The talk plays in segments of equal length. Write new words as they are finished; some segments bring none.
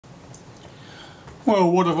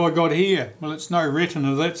Well, what have I got here? Well, it's no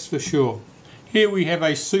retina, that's for sure. Here we have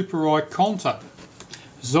a Super Ikonta,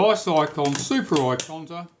 Zeiss Ikon Super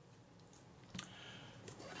Ikonta,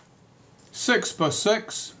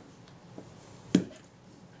 6x6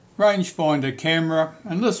 rangefinder camera,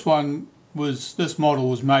 and this model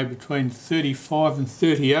was made between 35 and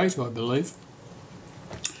 38, I believe.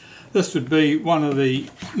 This would be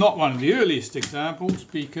not one of the earliest examples,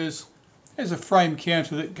 because there's a frame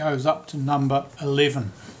counter that goes up to number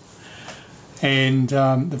 11, and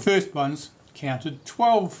the first ones counted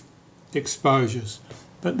 12 exposures,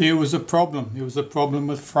 but there was a problem. There was a problem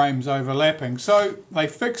with frames overlapping, so they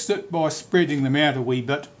fixed it by spreading them out a wee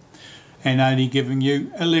bit and only giving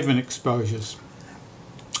you 11 exposures.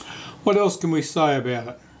 What else can we say about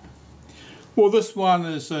it? Well, this one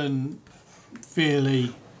is in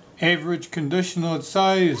fairly average condition, I'd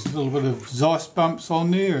say. There's a little bit of Zeiss bumps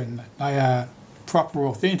on there, and they are proper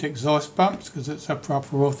authentic Zeiss bumps because it's a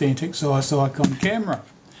proper authentic Zeiss Ikon camera.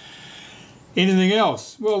 Anything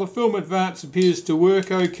else? Well, the film advance appears to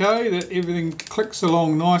work okay, that everything clicks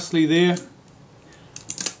along nicely there.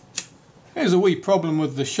 There's a wee problem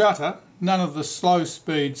with the shutter. None of the slow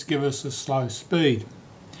speeds give us a slow speed.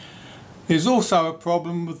 There's also a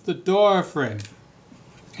problem with the diaphragm,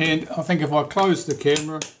 and I think if I close the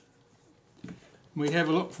camera, we have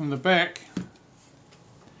a look from the back,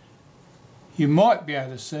 you might be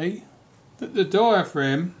able to see that the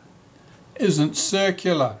diaphragm isn't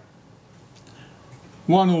circular.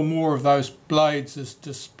 One or more of those blades is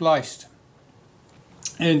displaced,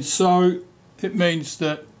 and so it means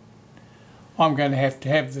that I'm going to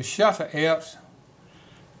have the shutter out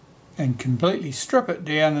and completely strip it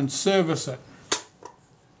down and service it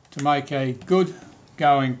to make a good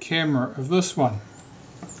going camera of this one.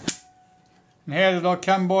 And how did I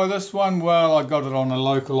come by this one? Well, I got it on a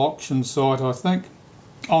local auction site, I think,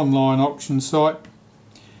 online auction site,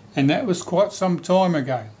 and that was quite some time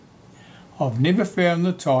ago. I've never found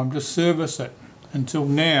the time to service it until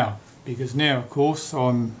now, because now of course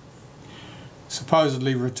I'm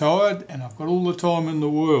supposedly retired and I've got all the time in the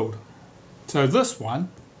world. So this one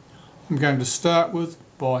I'm going to start with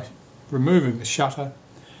by removing the shutter,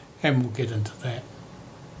 and we'll get into that.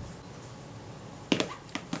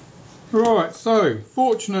 Right, so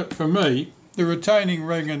fortunate for me, the retaining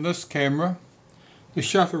ring in this camera, the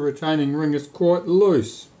shutter retaining ring, is quite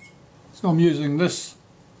loose. So I'm using this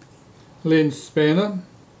lens spanner,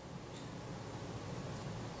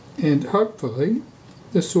 and hopefully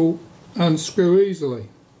this will unscrew easily.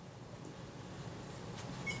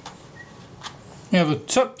 Now the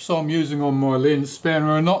tips I'm using on my lens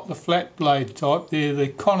spanner are not the flat blade type, they're the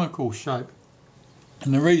conical shape.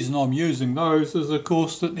 And the reason I'm using those is of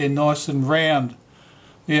course that they're nice and round,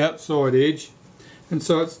 the outside edge, and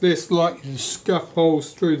so it's less likely to scuff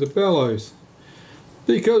holes through the bellows,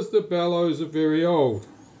 because the bellows are very old.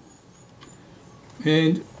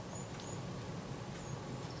 And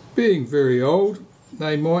being very old,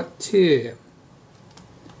 they might tear.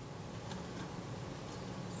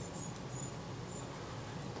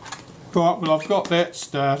 Right, well, I've got that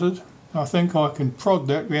started. I think I can prod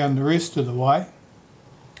that round the rest of the way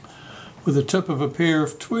with the tip of a pair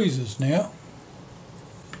of tweezers now.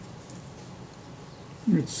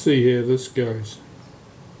 Let's see how this goes.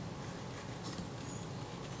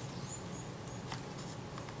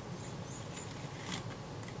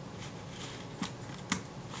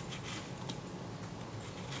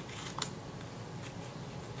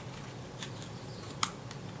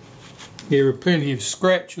 There are plenty of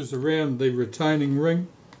scratches around the retaining ring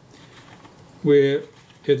where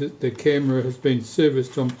the camera has been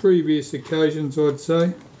serviced on previous occasions, I'd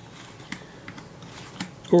say.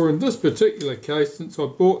 Or in this particular case, since I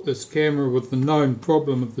bought this camera with the known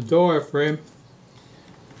problem of the diaphragm,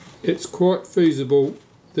 it's quite feasible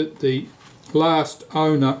that the last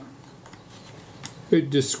owner who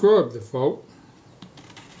described the fault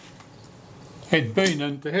had been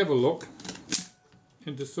in to have a look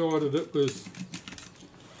and decided it was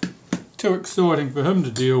too exciting for him to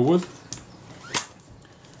deal with,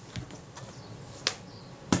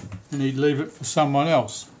 and he'd leave it for someone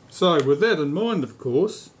else. So with that in mind, of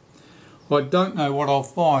course, I don't know what I'll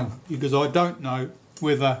find, because I don't know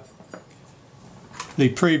whether the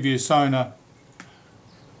previous owner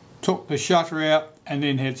took the shutter out and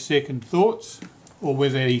then had second thoughts, or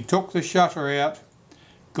whether he took the shutter out,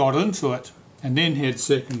 got into it and then had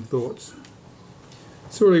second thoughts.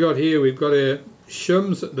 So what we got here, we've got our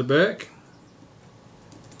shims at the back,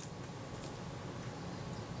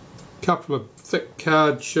 a couple of thick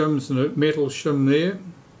card shims and a metal shim there.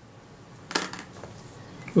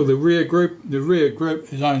 Well, the rear group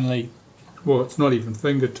is only, well, it's not even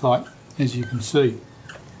finger tight. as you can see.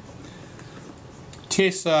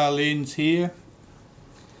 Tessar lens here,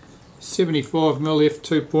 75mm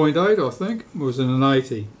f2.8 I think, was in an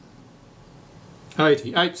 8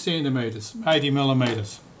 centimetres,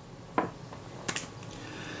 80mm.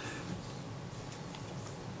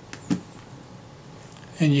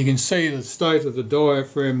 And you can see the state of the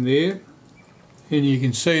diaphragm there, and you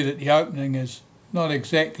can see that the opening is not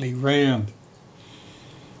exactly round.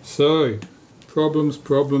 So, problems.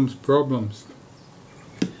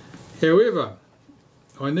 However,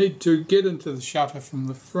 I need to get into the shutter from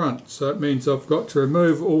the front, so it means I've got to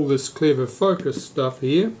remove all this clever focus stuff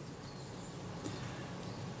here.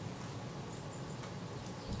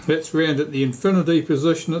 That's round at the infinity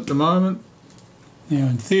position at the moment. Now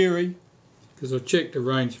in theory, because I checked the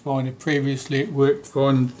rangefinder previously, it worked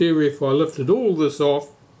fine. In theory, if I lifted all this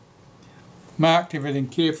off, marked everything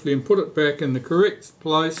carefully and put it back in the correct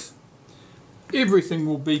place, everything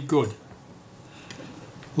will be good.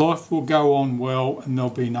 Life will go on well and there'll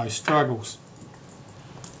be no struggles.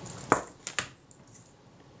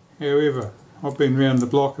 However, I've been round the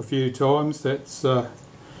block a few times. That's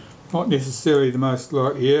not necessarily the most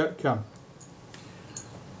likely outcome.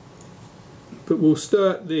 But we'll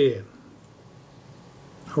start there.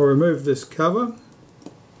 I'll remove this cover.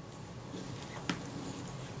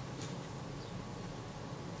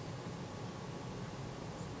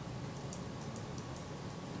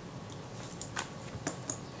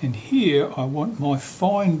 And here I want my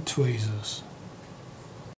fine tweezers.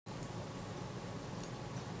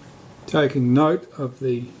 Taking note of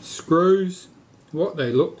the screws, what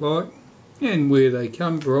they look like and where they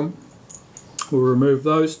come from. We'll remove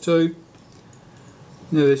those two.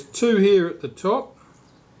 Now there's two here at the top.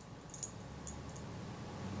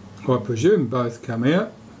 I presume both come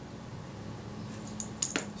out.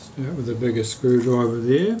 Start with a bigger screwdriver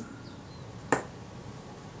there.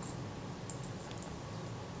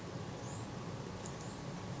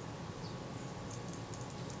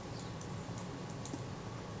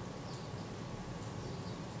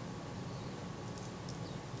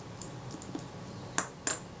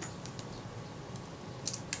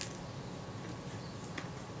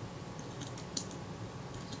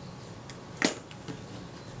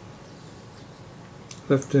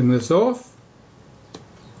 Lifting this off,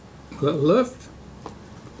 will it lift?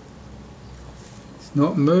 It's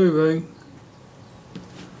not moving.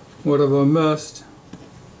 What have I missed?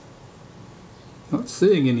 Not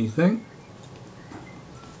seeing anything.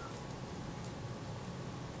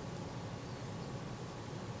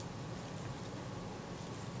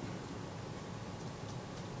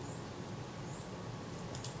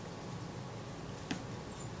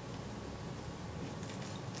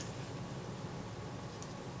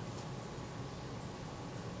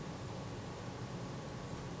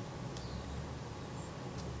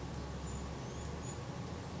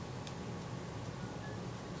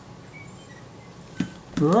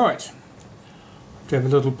 Right, to have a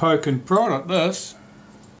little poke and prod at this.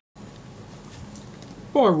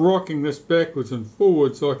 By rocking this backwards and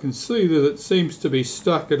forwards, I can see that it seems to be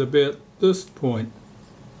stuck at about this point.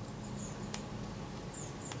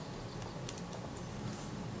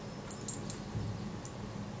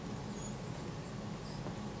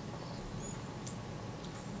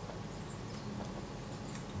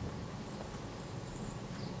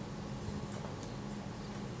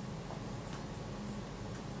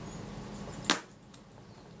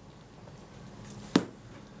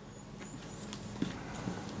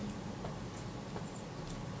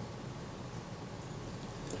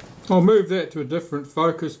 I'll move that to a different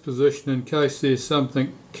focus position in case there's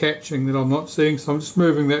something catching that I'm not seeing, so I'm just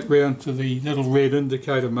moving that round to the little red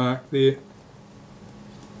indicator mark there.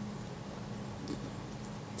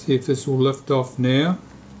 See if this will lift off now.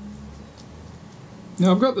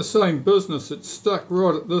 Now I've got the same business, it's stuck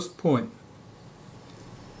right at this point.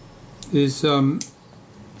 There's no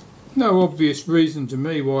obvious reason to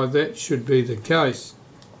me why that should be the case.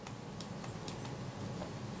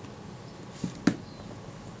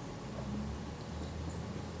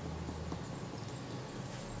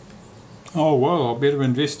 Oh well, I'll better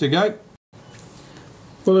investigate.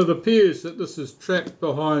 Well, it appears that this is trapped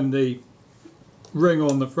behind the ring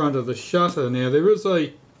on the front of the shutter. Now there is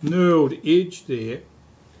a knurled edge there.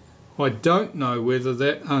 I don't know whether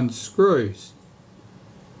that unscrews.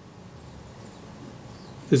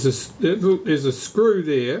 There's a screw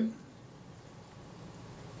there.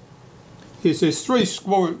 Yes, there's three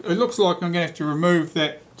screws. It looks like I'm going to have to remove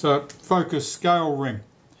that focus scale ring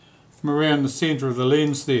from around the centre of the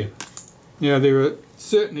lens there. Now there are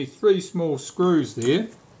certainly three small screws there,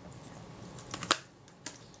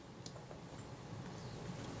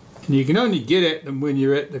 and you can only get at them when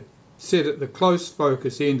you're at the set at the close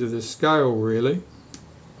focus end of the scale really.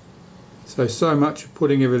 So much for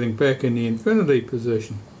putting everything back in the infinity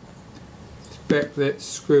position. Let's back that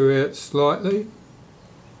screw out slightly.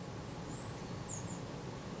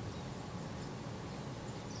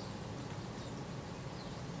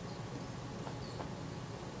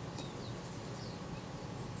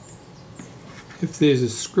 If there's a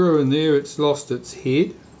screw in there, it's lost its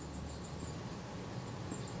head.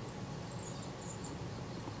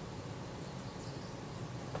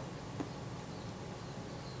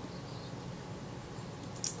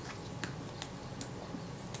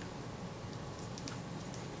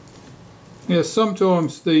 Now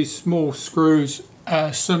sometimes these small screws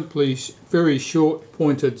are simply very short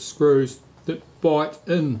pointed screws that bite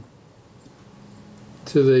in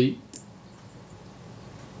to the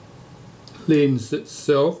lens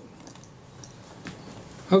itself.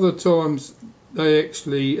 Other times they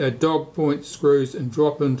actually are dog point screws and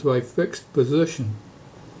drop into a fixed position.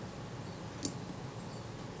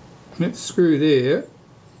 That screw there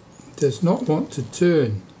does not want to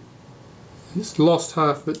turn. It's lost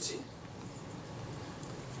half its.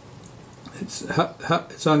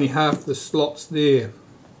 It's only half the slots there.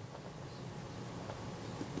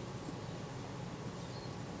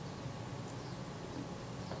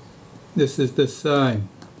 This is the same.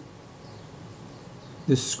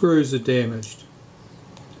 The screws are damaged,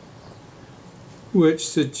 which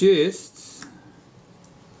suggests,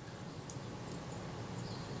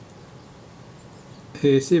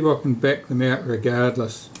 here, see if I can back them out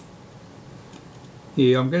regardless.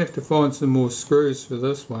 Yeah, I'm going to have to find some more screws for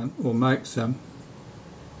this one, or make some.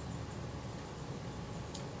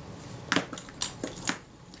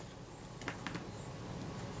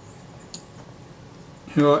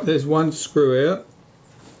 Alright, there's one screw out,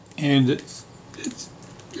 and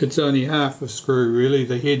it's only half a screw really.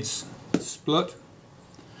 The head's split.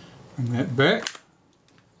 Bring that back,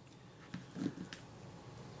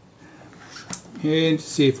 and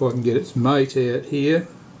see if I can get its mate out here.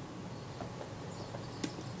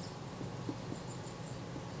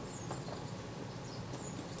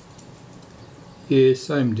 Yeah,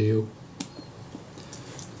 same deal.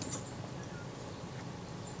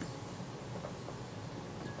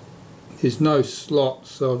 There's no slot,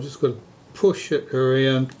 so I've just got to push it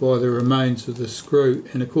around by the remains of the screw.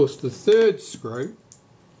 And of course the third screw,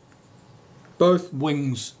 both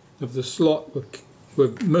wings of the slot were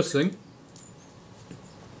missing.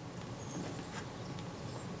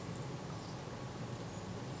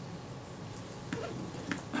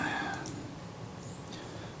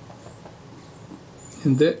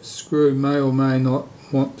 And that screw may or may not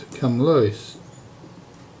want to come loose.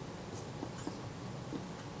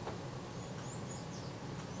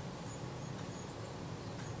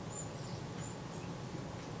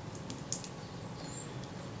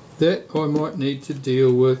 That I might need to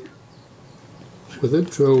deal with a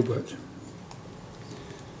drill bit.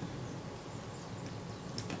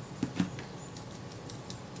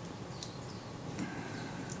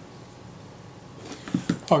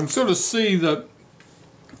 I can sort of see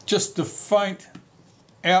just the faint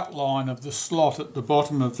outline of the slot at the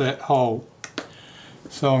bottom of that hole.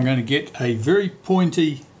 So I'm going to get a very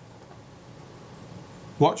pointy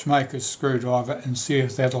watchmaker's screwdriver and see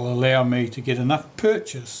if that'll allow me to get enough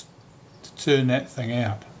purchase to turn that thing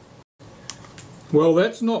out. Well,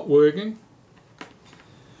 that's not working,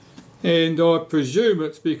 and I presume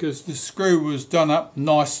it's because the screw was done up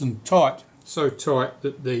nice and tight, so tight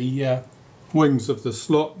that the wings of the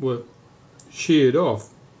slot were sheared off.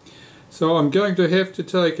 So I'm going to have to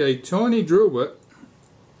take a tiny drill bit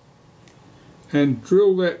and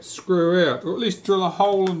drill that screw out, or at least drill a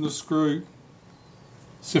hole in the screw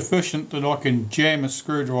sufficient that I can jam a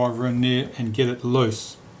screwdriver in there and get it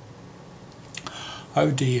loose.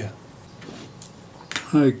 Oh dear.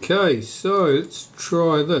 Okay, so let's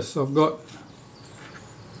try this. I've got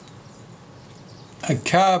a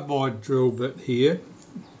carbide drill bit here.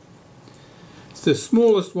 It's the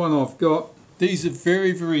smallest one I've got. These are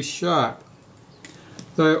very, very sharp.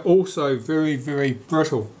 They're also very, very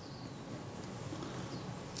brittle.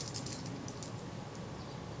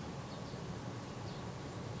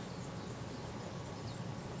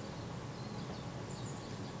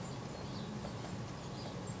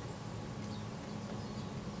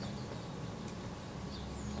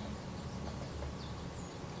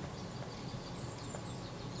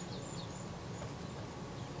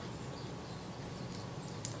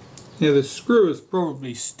 Now the screw is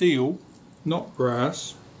probably steel, not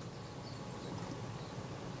brass.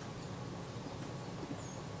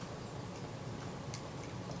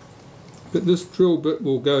 But this drill bit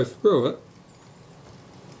will go through it.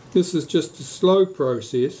 This is just a slow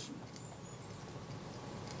process.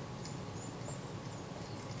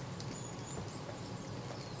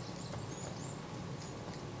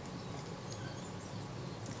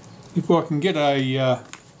 if I can get a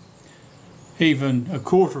even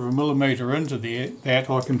 1/4 of a millimetre into that,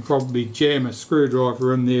 I can probably jam a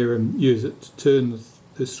screwdriver in there and use it to turn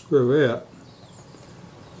the screw out.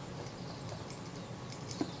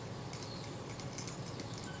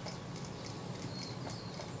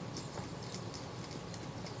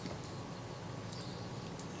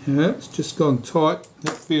 Yeah, it's just gone tight.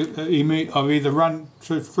 I've either run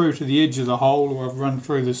through to the edge of the hole or I've run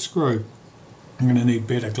through the screw. I'm going to need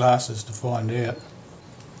better glasses to find out.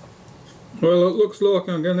 Well, it looks like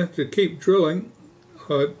I'm going to have to keep drilling.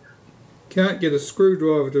 I can't get a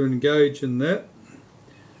screwdriver to engage in that.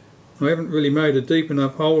 I haven't really made a deep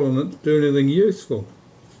enough hole in it to do anything useful.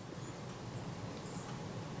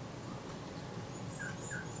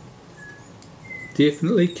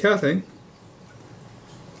 Definitely cutting.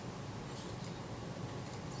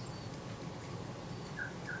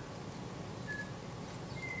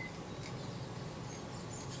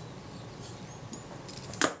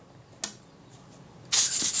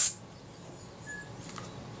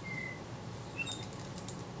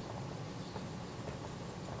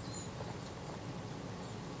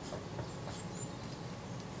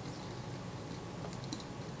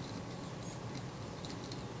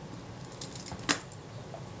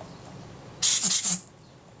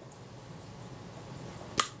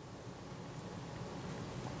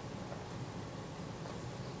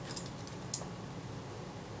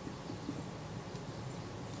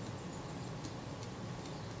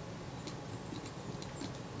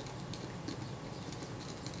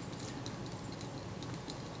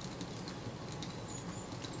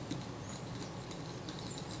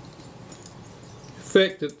 The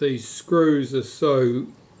fact that these screws are so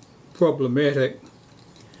problematic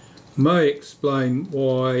may explain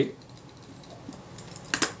why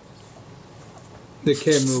the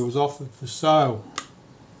camera was offered for sale.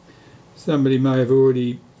 Somebody may have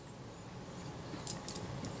already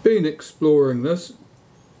been exploring this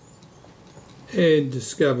and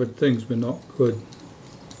discovered things were not good.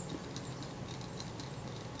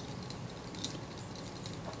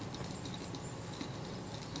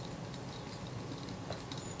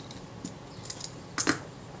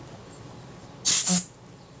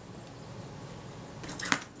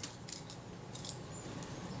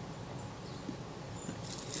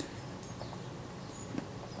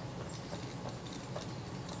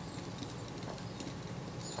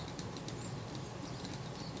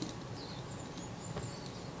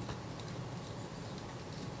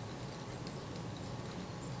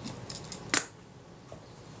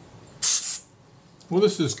 Well,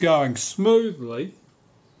 this is going smoothly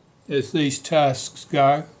as these tasks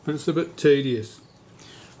go, but it's a bit tedious.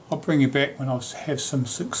 I'll bring you back when I have some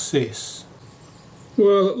success.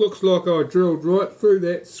 Well, it looks like I drilled right through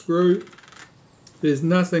that screw. There's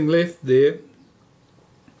nothing left there.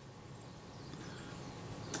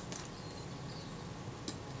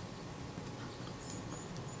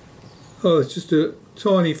 Oh, it's just a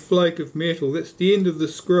tiny flake of metal. That's the end of the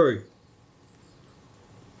screw.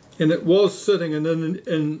 And it was sitting in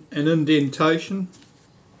an indentation,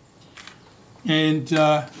 and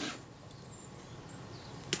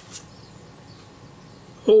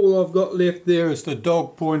all I've got left there is the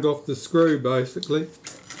dog point off the screw, basically.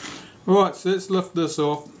 Right, so let's lift this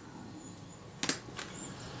off.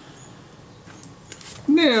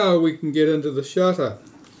 Now we can get into the shutter.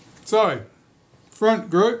 So,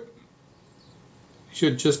 front group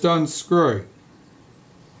should just unscrew.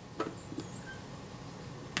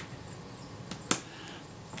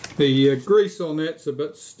 The grease on that's a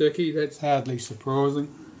bit sticky, that's hardly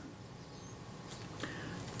surprising.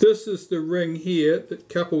 This is the ring here that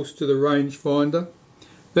couples to the rangefinder.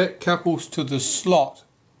 That couples to the slot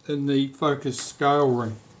in the focus scale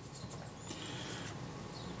ring.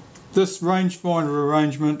 This rangefinder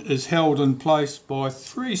arrangement is held in place by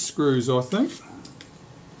 3 screws, I think.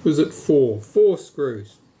 Was it 4? 4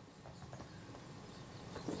 screws.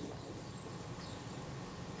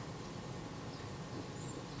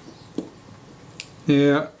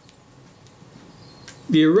 Now,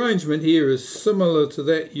 the arrangement here is similar to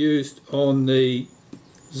that used on the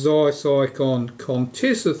Zeiss Ikon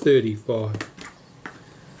Contessa 35.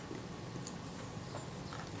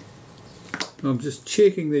 I'm just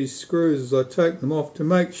checking these screws as I take them off to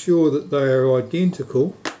make sure that they are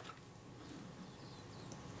identical.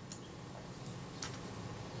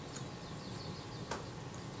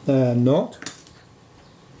 They are not.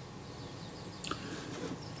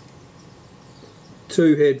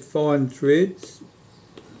 2 had fine threads.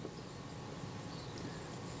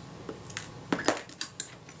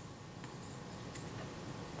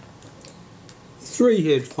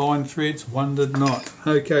 3 had fine threads, 1 did not.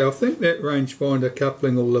 Okay, I think that rangefinder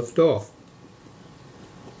coupling will lift off.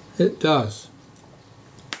 It does.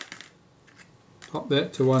 Pop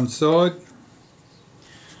that to one side.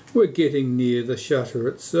 We're getting near the shutter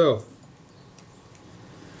itself.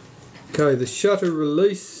 Okay, the shutter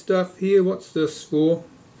release stuff here, what's this for?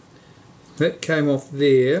 That came off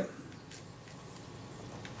there.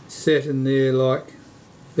 Sat in there like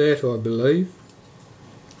that, I believe.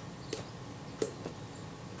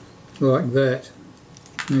 Like that.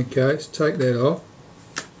 Okay, let's take that off.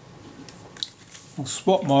 I'll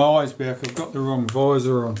swap my eyes back, I've got the wrong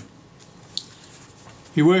visor on.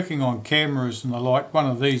 If you're working on cameras and the like, one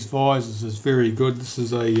of these visors is very good. This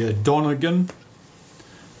is a Donegan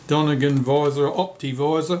visor, Opti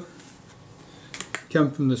visor. Come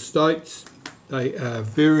from the States. They are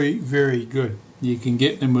very, very good. You can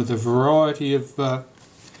get them with a variety of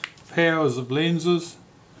powers of lenses.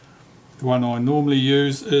 The one I normally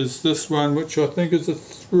use is this one, which I think is a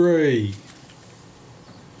 3.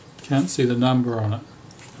 Can't see the number on it.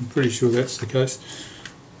 I'm pretty sure that's the case.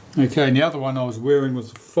 Okay, and the other one I was wearing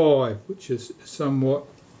was a 5, which is somewhat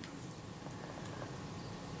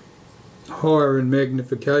higher in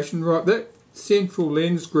magnification. Right, that central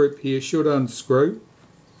lens group here should unscrew.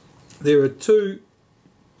 There are 2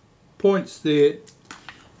 points there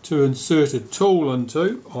to insert a tool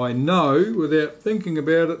into. I know without thinking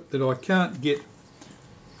about it that I can't get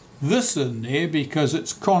this in there because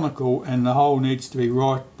it's conical and the hole needs to be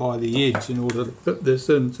right by the edge in order to fit this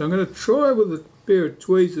in. So I'm going to try with a pair of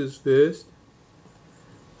tweezers first,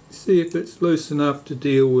 see if it's loose enough to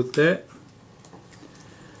deal with that.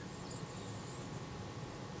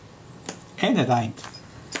 And it ain't.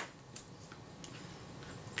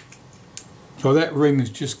 So that ring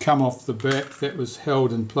has just come off the back. That was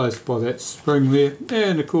held in place by that spring there.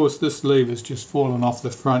 And of course this lever's just fallen off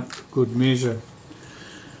the front for good measure.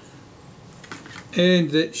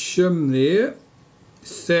 And that shim there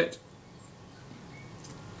sat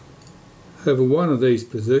over one of these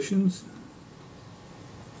positions.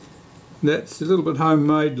 That's a little bit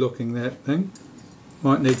homemade looking, that thing.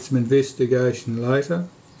 Might need some investigation later.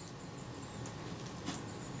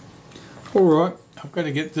 Alright, I've got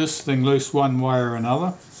to get this thing loose one way or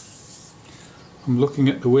another. I'm looking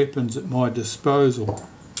at the weapons at my disposal.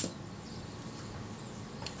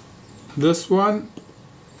 This one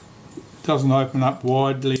doesn't open up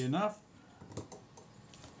widely enough.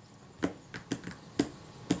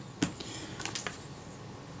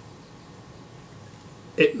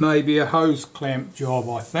 It may be a hose clamp job,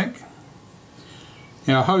 I think.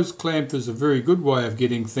 Now a hose clamp is a very good way of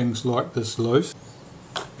getting things like this loose.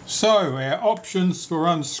 So our options for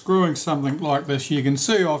unscrewing something like this, you can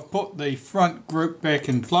see I've put the front group back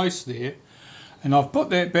in place there, and I've put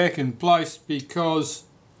that back in place because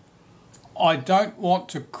I don't want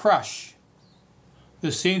to crush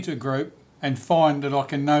the centre group and find that I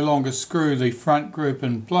can no longer screw the front group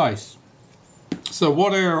in place. So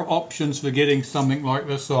what are our options for getting something like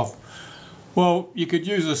this off? Well, you could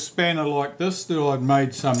use a spanner like this that I'd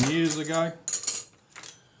made some years ago.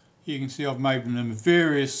 You can see I've made them in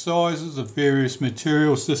various sizes of various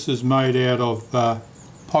materials. This is made out of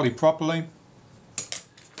polypropylene.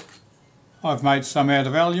 I've made some out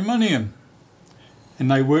of aluminium,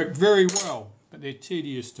 and they work very well, but they're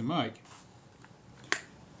tedious to make.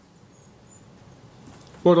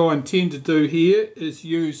 What I intend to do here is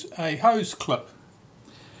use a hose clip,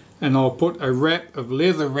 and I'll put a wrap of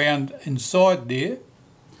leather round inside there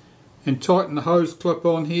and tighten the hose clip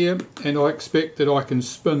on here, and I expect that I can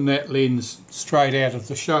spin that lens straight out of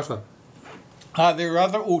the shutter. There are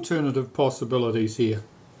other alternative possibilities here.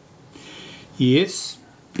 Yes,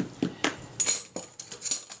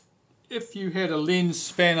 if you had a lens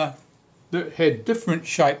spanner that had different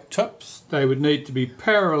shaped tips, they would need to be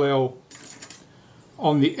parallel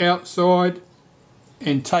on the outside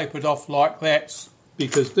and tapered off like that,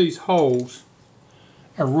 because these holes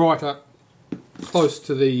are right up close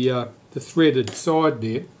to the threaded side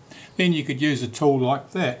there. Then you could use a tool like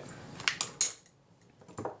that.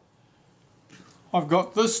 I've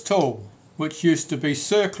got this tool, which used to be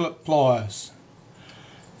circlip pliers,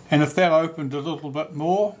 and if that opened a little bit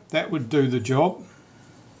more, that would do the job,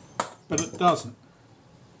 but it doesn't.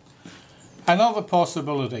 Another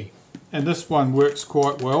possibility, and this one works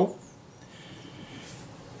quite well,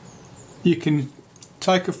 you can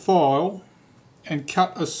take a file and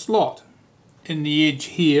cut a slot in the edge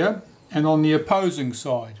here and on the opposing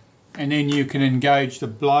side, and then you can engage the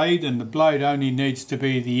blade, and the blade only needs to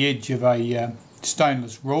be the edge of a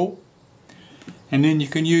stainless rule, and then you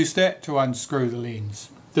can use that to unscrew the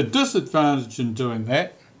lens. The disadvantage in doing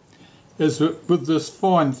that is that with this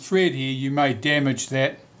fine thread here you may damage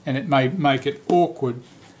that, and it may make it awkward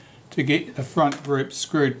to get the front group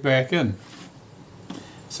screwed back in.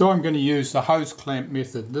 So I'm going to use the hose clamp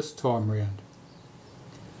method this time round.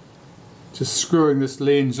 Just screwing this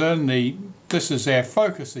lens in. This is our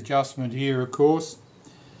focus adjustment here, of course.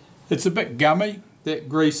 It's a bit gummy. That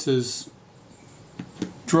grease is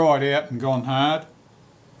dried out and gone hard.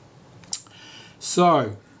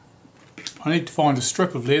 So I need to find a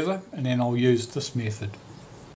strip of leather, and then I'll use this method.